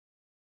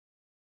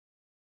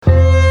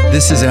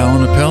This is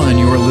Alan Appel, and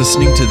you are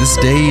listening to This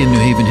Day in New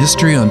Haven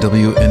History on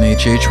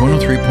WNHH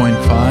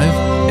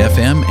 103.5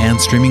 FM and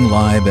streaming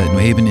live at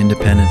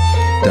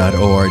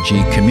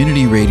newhavenindependent.org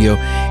community radio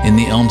in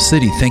the Elm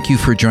City. Thank you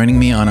for joining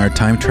me on our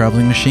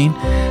time-traveling machine,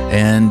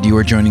 and you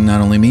are joining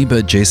not only me,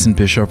 but Jason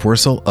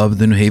Bischoff-Wursel of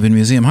the New Haven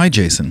Museum. Hi,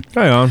 Jason.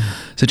 Hi, Alan.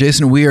 So,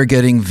 Jason, we are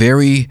getting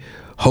very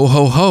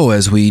ho-ho-ho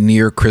as we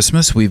near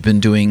Christmas. We've been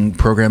doing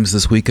programs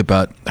this week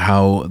about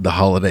how the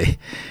holiday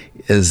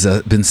has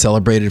been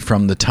celebrated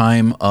from the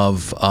time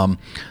of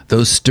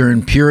those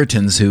stern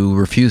Puritans who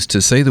refused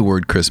to say the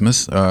word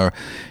Christmas, and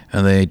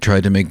they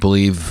tried to make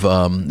believe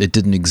it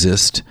didn't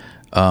exist,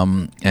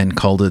 and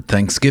called it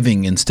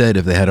Thanksgiving instead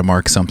if they had to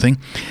mark something.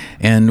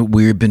 And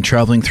we've been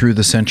traveling through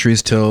the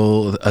centuries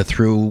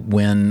through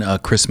when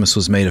Christmas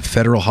was made a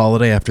federal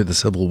holiday after the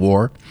Civil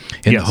War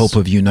in the hope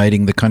of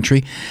uniting the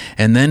country.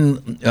 And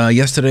then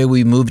yesterday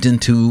we moved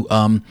into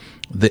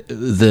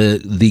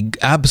the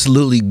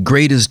absolutely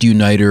greatest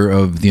uniter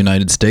of the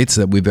United States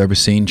that we've ever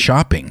seen,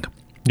 shopping.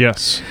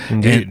 Yes,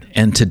 indeed.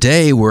 And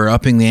today we're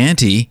upping the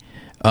ante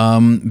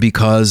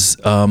because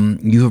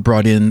you have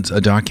brought in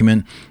a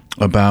document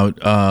about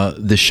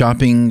the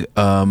shopping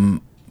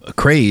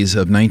craze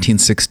of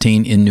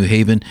 1916 in New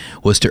Haven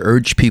was to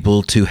urge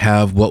people to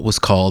have what was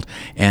called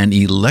an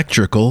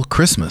electrical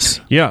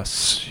Christmas.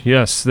 Yes.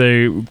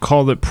 They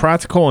called it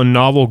practical and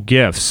novel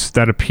gifts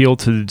that appeal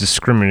to the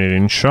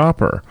discriminating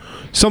shopper.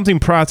 Something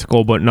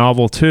practical but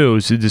novel, too,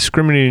 is the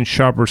discriminating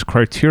shopper's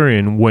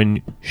criterion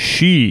when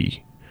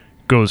she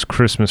goes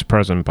Christmas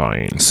present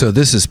buying. So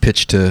this is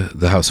pitched to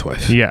the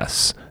housewife.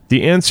 Yes.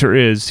 The answer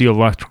is the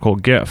electrical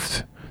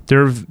gift.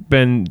 There have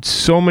been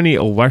so many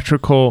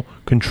electrical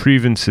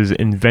contrivances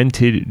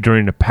invented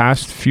during the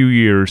past few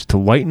years to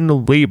lighten the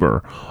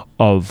labor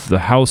of the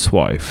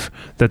housewife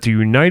that the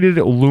United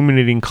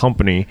Illuminating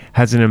Company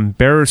has an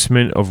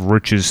embarrassment of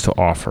riches to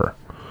offer.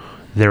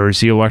 There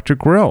is the electric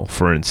grill,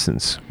 for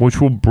instance,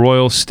 which will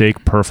broil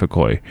steak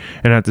perfectly,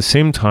 and at the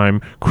same time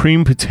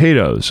cream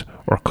potatoes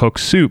or cook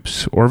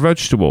soups or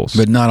vegetables.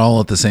 But not all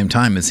at the same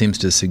time. It seems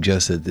to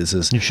suggest that this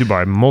is... You should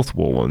buy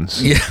multiple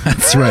ones. Yeah,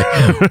 that's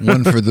right.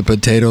 One for the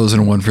potatoes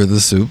and one for the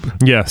soup.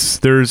 Yes,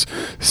 there's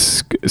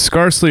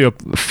scarcely a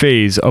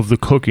phase of the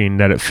cooking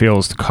that it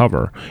fails to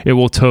cover. It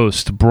will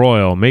toast,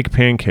 broil, make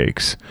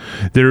pancakes.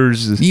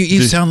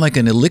 You sound like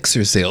an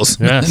elixir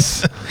salesman.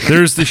 Yes.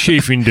 There's the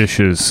chafing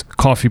dishes,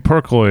 coffee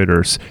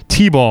percolators,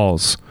 tea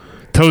balls,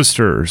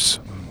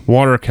 toasters,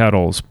 water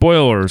kettles,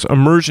 boilers,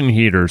 immersion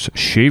heaters,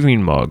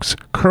 shaving mugs,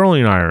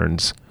 curling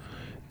irons,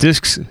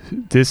 disc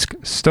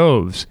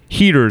stoves,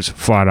 heaters,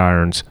 flat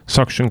irons,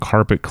 suction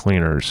carpet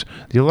cleaners.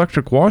 The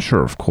electric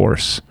washer, of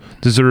course,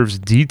 deserves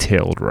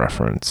detailed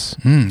reference.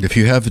 If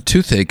you have a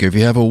toothache or if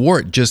you have a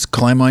wart, just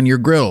climb on your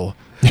grill.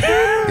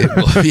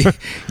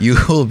 You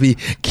will be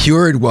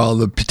cured while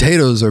the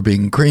potatoes are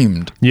being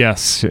creamed.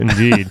 Yes,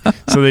 indeed.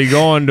 So they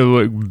go on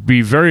to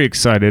be very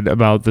excited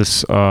about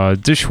this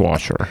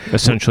dishwasher,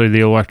 essentially the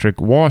electric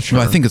washer.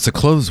 No, I think it's a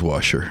clothes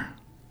washer.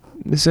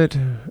 Is it?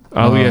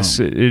 Oh, yes,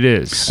 it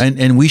is.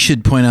 And we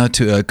should point out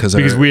to because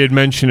we had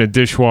mentioned a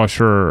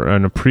dishwasher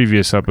in a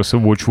previous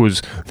episode, which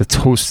was the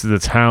toast of the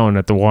town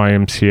at the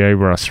YMCA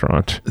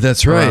restaurant.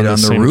 That's right.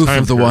 On the roof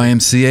of the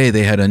YMCA,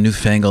 they had a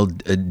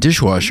newfangled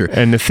dishwasher.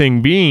 And the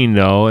thing being,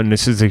 though, and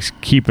this is to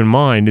keep in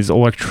mind, is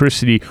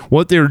electricity.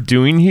 What they're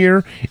doing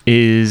here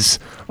is,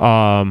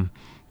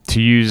 to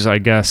use, I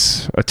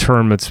guess, a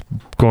term that's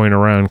going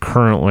around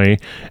currently,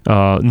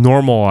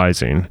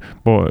 normalizing,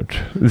 but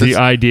the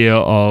idea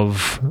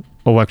of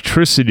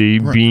electricity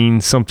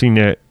being something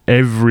that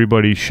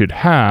everybody should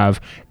have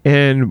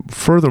and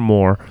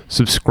furthermore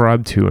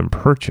subscribe to and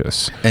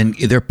purchase. And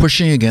they're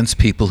pushing against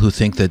people who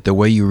think that the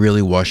way you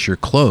really wash your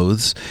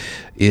clothes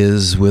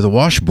is with a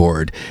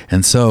washboard.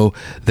 And so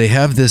they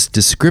have this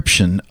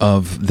description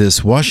of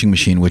this washing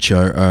machine, which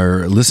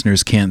our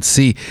listeners can't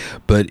see,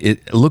 but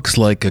it looks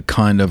like a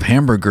kind of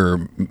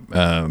hamburger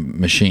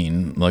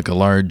machine, like a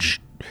large,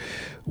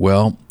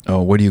 what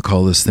do you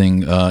call this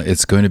thing?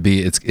 It's going to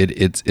be,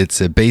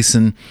 it's a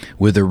basin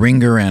with a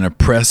wringer and a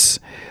press.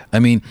 I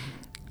mean,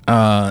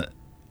 I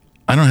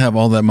don't have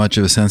all that much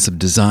of a sense of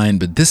design,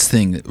 but this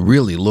thing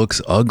really looks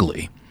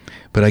ugly.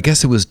 But I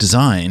guess it was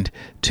designed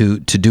to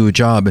do a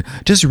job.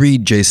 Just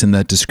read, Jason,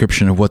 that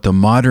description of what the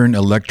modern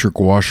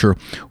electric washer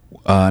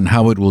and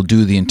how it will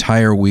do the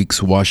entire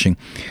week's washing.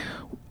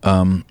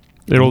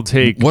 It'll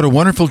take... What a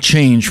wonderful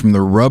change from the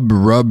rub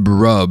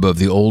of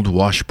the old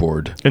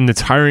washboard. And the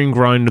tiring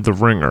grind of the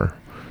wringer.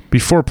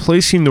 Before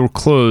placing the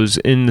clothes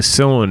in the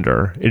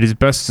cylinder, it is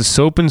best to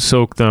soap and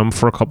soak them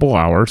for a couple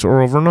hours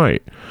or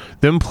overnight.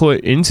 Then put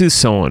into the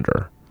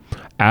cylinder.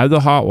 Add the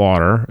hot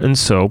water and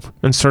soap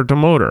and start the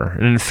motor.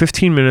 And in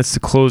 15 minutes, the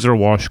clothes are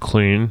washed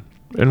clean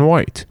and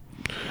white.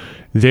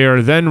 They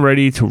are then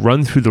ready to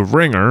run through the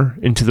wringer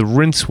into the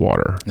rinse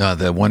water.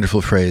 The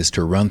wonderful phrase,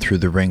 to run through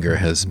the wringer,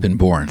 has been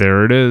born.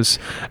 There it is.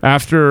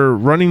 After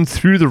running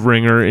through the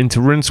wringer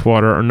into rinse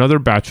water, another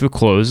batch of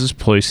clothes is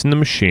placed in the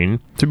machine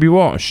to be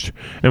washed.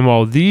 And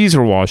while these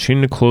are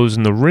washing, the clothes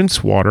in the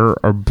rinse water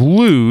are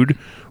blued,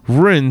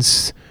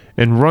 rinsed,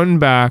 and run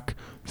back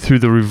through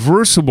the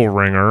reversible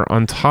wringer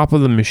on top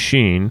of the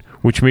machine,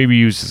 which may be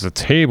used as a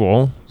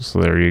table. So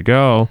there you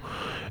go.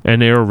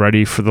 And they are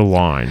ready for the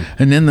line.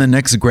 And then the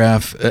next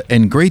graph,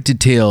 in great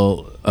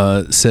detail,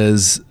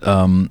 says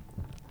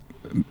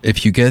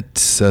if you get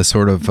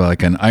sort of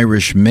like an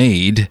Irish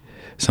maid,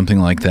 something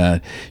like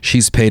that,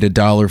 she's paid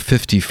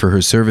 $1.50 for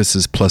her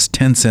services plus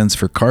 10 cents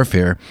for car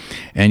fare,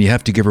 and you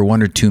have to give her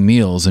 1 or 2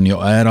 meals, and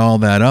you'll add all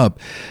that up.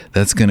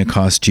 That's going to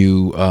cost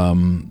you,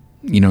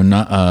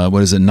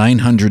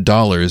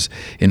 $900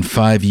 in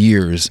 5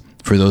 years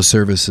for those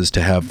services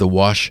to have the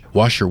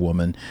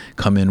washerwoman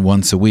come in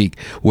once a week.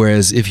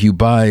 Whereas if you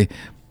buy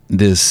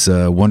this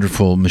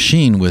wonderful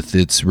machine with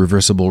its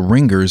reversible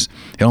wringers,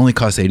 it only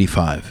costs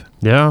 $85.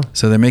 Yeah.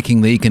 So they're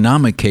making the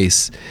economic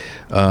case.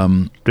 They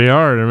are.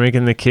 They're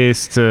making the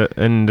case to,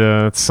 and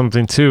it's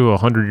something too.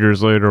 100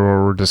 years later,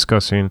 where we're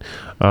discussing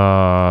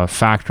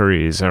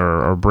factories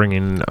or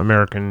bringing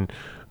American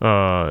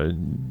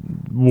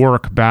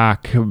work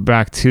back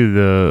to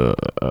the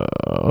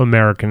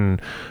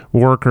American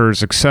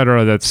workers,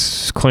 etc.,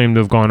 that's claimed to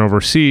have gone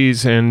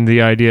overseas, and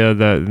the idea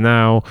that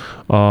now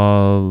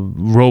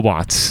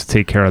robots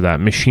take care of that,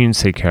 machines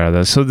take care of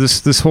that. So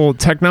this whole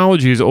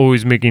technology is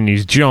always making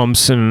these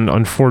jumps, and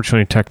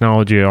unfortunately,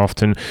 technology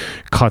often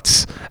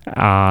cuts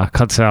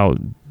out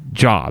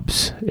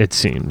jobs, it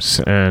seems,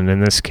 and in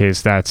this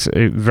case that's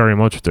very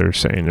much what they're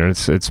saying.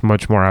 It's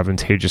much more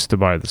advantageous to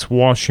buy this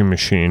washing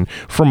machine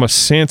from a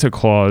Santa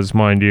Claus,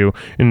 mind you,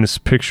 in this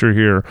picture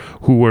here,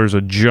 who wears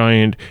a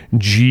giant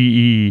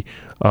GE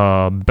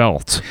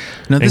belt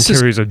and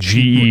carries a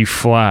GE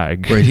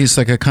flag. Right, he's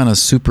like a kind of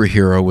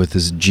superhero with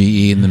his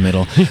GE in the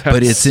middle. Yes.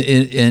 But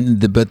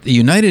but the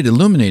United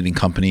Illuminating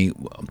Company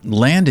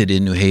landed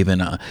in New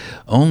Haven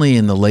only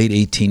in the late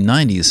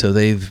 1890s. So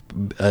they've,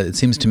 it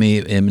seems to me,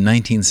 in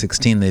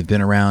 1916 they've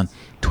been around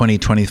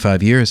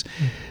 20-25 years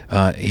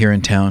here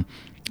in town,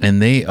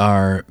 and they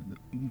are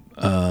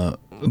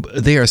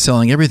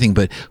selling everything.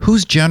 But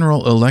who's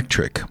General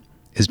Electric?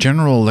 Is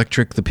General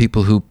Electric the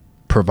people who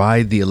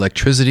provide the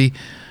electricity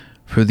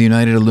for the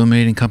United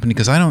Illuminating Company?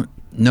 Because I don't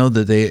know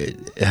that they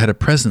had a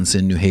presence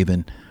in New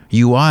Haven.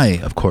 UI,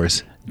 of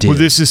course, did. Well,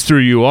 this is through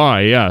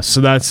UI, yeah.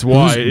 So that's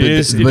why it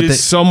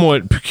is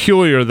somewhat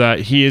peculiar that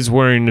he is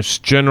wearing this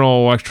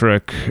General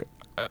Electric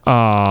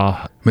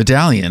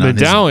medallion on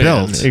his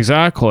belt.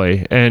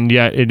 Exactly. And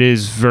yet it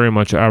is very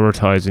much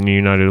advertised in the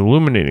United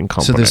Illuminating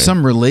Company. So there's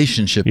some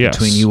relationship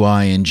between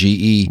UI and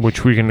GE.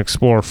 Which we can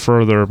explore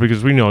further,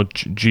 because we know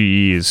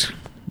GE has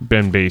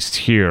been based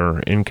here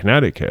in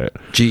Connecticut.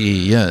 GE,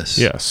 yes.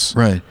 Yes.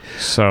 Right.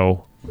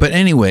 So... But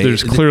anyway,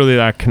 there's clearly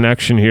that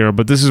connection here,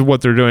 but this is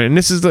what they're doing. And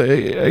this is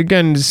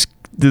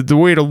the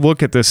way to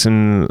look at this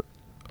in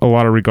a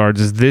lot of regards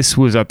is this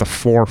was at the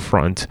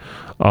forefront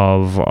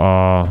of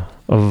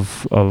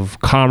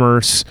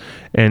commerce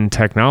and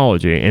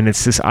technology, and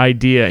it's this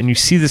idea, and you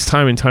see this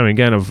time and time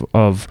again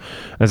of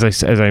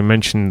as I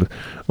mentioned,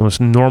 almost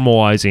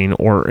normalizing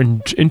or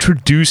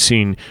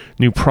introducing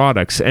new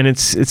products, and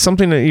it's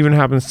something that even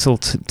happens till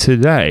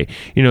today.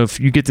 You know, if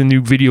you get the new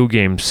video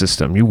game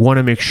system, you want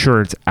to make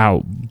sure it's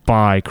out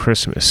by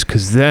Christmas,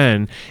 because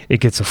then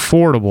it gets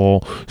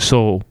affordable,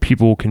 so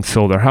people can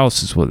fill their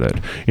houses with it.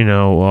 You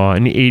know,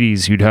 in the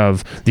 80s, you'd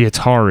have the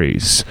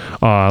Ataris,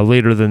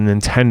 later the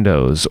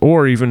Nintendos,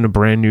 or even a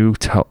brand new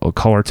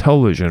color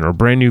television, or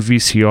brand new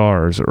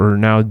VCRs, or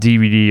now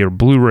DVD or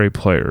Blu-ray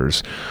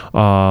players,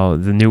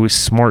 the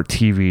newest smart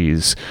TVs.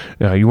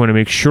 You want to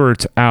make sure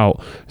it's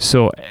out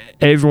so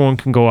everyone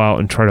can go out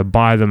and try to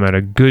buy them at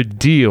a good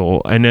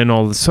deal, and then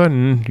all of a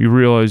sudden you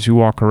realize you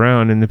walk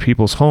around into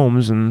people's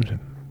homes and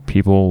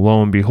people,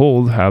 lo and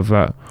behold, have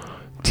that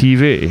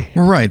TV.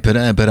 Right, but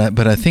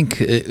I think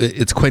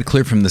it's quite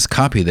clear from this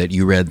copy that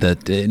you read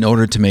that in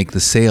order to make the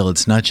sale,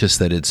 it's not just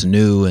that it's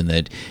new and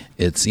that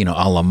it's, you know,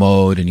 a la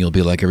mode and you'll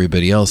be like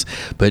everybody else,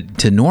 but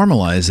to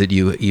normalize it,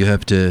 you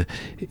have to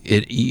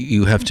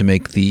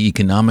make the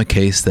economic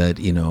case that,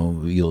 you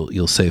know,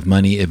 you'll save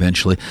money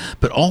eventually,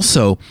 but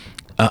also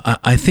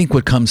I think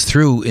what comes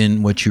through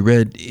in what you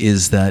read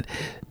is that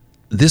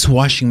this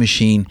washing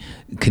machine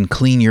can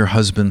clean your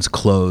husband's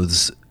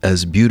clothes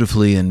as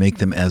beautifully and make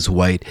them as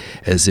white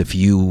as if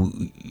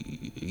you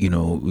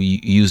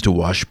used a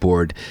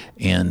washboard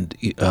and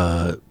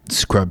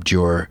scrubbed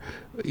your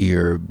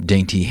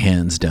dainty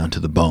hands down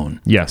to the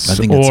bone. Yes. I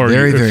think it's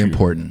very, very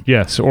important.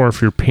 Yes, or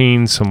if you're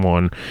paying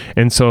someone.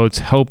 And so it's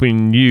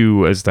helping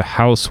you as the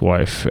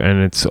housewife,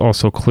 and it's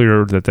also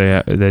clear that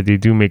they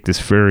do make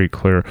this very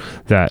clear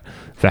that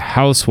the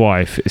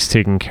housewife is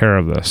taking care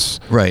of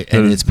this. Right,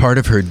 and it's part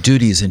of her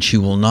duties, and she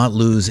will not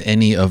lose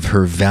any of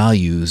her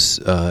values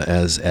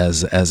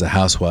as a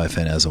housewife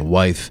and as a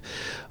wife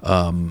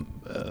by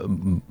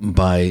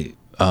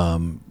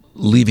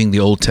leaving the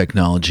old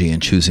technology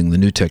and choosing the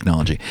new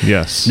technology.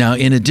 Yes. Now,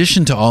 in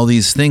addition to all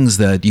these things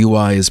that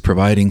UI is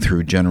providing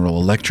through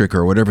General Electric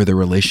or whatever the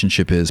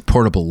relationship is,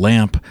 portable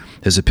lamp,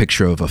 there's a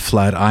picture of a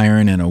flat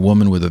iron and a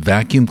woman with a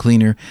vacuum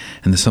cleaner,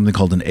 and there's something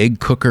called an egg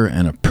cooker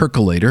and a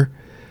percolator.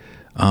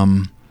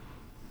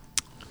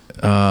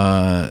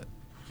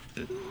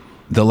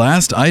 the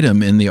last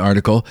item in the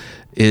article,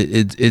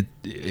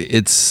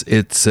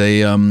 it's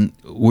a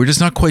we're just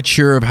not quite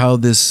sure of how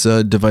this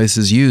device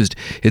is used.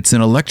 It's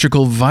an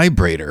electrical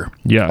vibrator.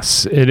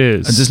 Yes, it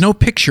is. And there's no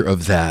picture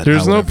of that.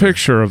 There's no however.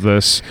 picture of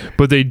this,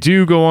 but they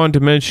do go on to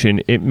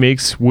mention it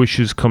makes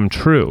wishes come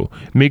true.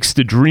 Makes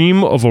the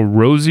dream of a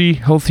rosy,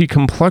 healthy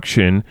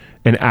complexion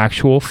an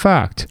actual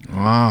fact.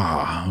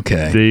 Ah,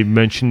 okay. They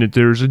mentioned that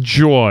there's a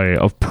joy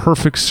of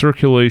perfect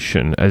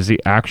circulation as the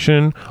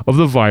action of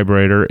the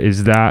vibrator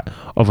is that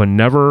of a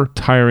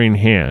never-tiring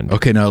hand.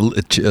 Okay, now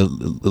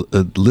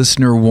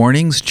listener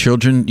warnings,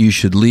 children, you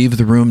should leave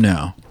the room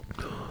now.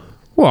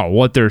 Well,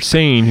 what they're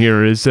saying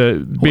here is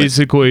that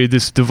basically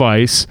this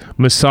device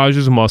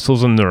massages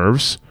muscles and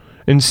nerves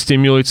and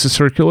stimulates the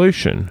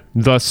circulation,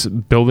 thus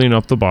building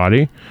up the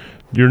body.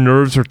 Your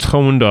nerves are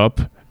toned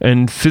up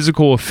and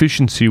physical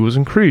efficiency was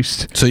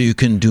increased. So you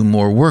can do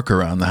more work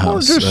around the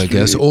house, I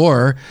guess.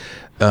 Or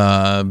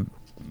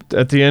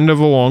at the end of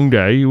a long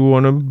day, you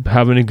want to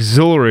have an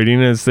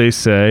exhilarating, as they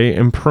say,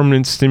 and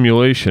permanent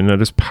stimulation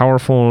that is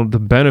powerful to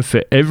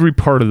benefit every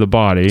part of the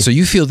body. So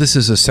you feel this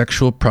is a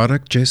sexual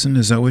product, Jason?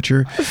 Is that what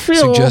you're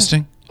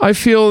suggesting? I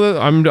feel that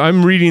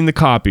I'm reading the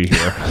copy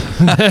here.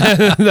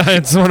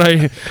 That's what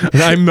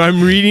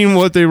I'm reading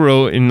what they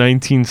wrote in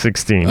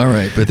 1916. All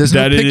right, but there's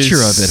no picture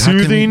of it.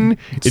 Soothing,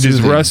 it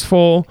is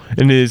restful,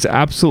 and it is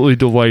absolutely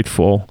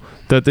delightful.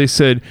 That they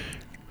said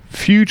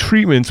few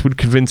treatments would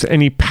convince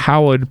any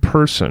pallid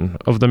person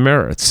of the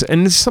merits,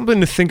 and it's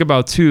something to think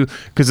about too,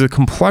 because of the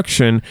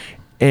complexion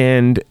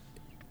and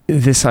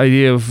this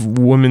idea of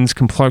women's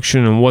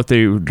complexion and what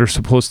they're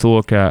supposed to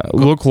look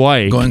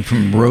like, going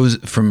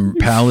from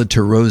pallid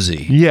to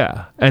rosy.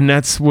 Yeah, and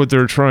that's what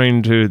they're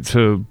trying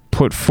to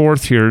put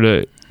forth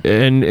here.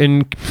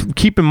 And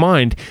keep in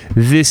mind,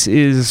 this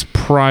is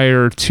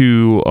prior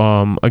to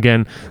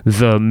again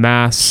the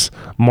mass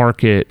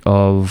market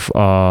of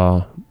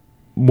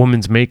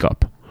women's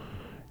makeup.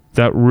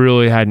 That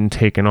really hadn't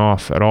taken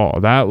off at all.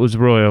 That was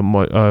really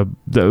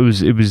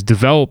it was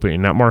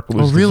developing. That market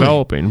was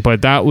developing,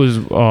 but that was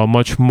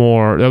much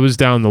more. That was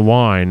down the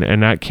line,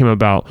 and that came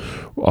about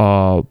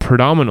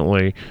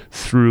predominantly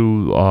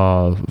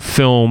through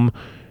film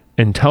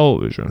and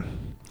television.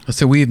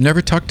 So we've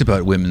never talked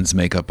about women's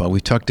makeup.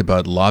 We've talked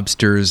about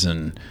lobsters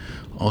and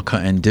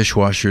and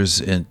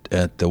dishwashers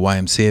at the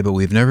YMCA, but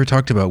we've never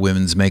talked about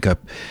women's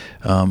makeup.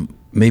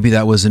 Maybe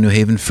that was a New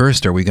Haven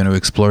first. Are we going to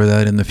explore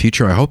that in the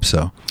future? I hope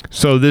so.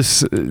 So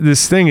this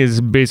thing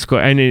is basically,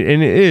 and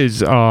it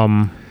is.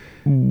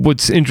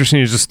 What's interesting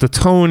is just the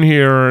tone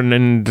here,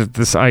 and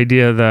this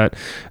idea that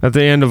at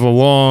the end of a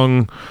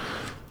long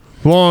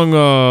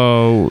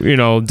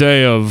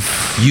day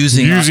of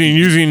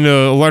using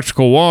the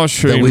electrical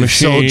washing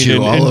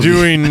machine and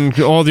doing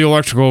all the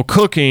electrical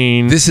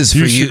cooking. This is for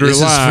you.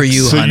 This is for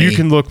you, so honey. you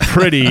can look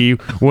pretty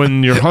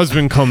when your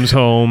husband comes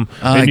home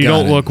and you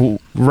don't look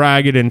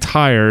ragged and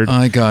tired.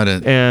 I got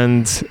it.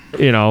 And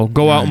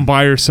go out and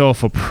buy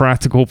yourself a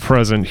practical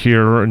present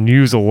here and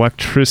use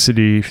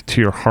electricity to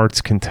your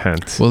heart's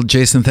content. Well,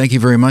 Jason, thank you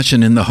very much.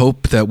 And in the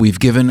hope that we've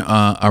given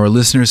our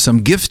listeners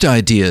some gift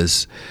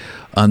ideas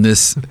on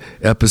this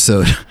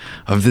episode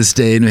of This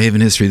Day in New Haven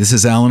History. This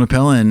is Alan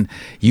Appel, and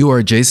you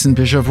are Jason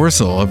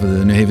Bischoff-Wursel of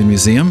the New Haven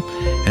Museum,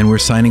 and we're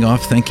signing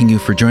off, thanking you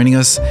for joining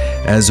us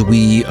as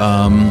we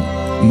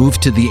move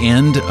to the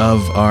end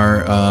of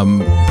our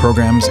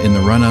programs in the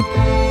run-up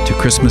to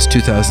Christmas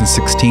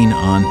 2016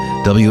 on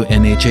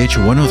WNHH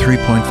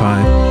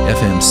 103.5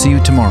 FM. See you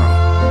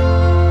tomorrow.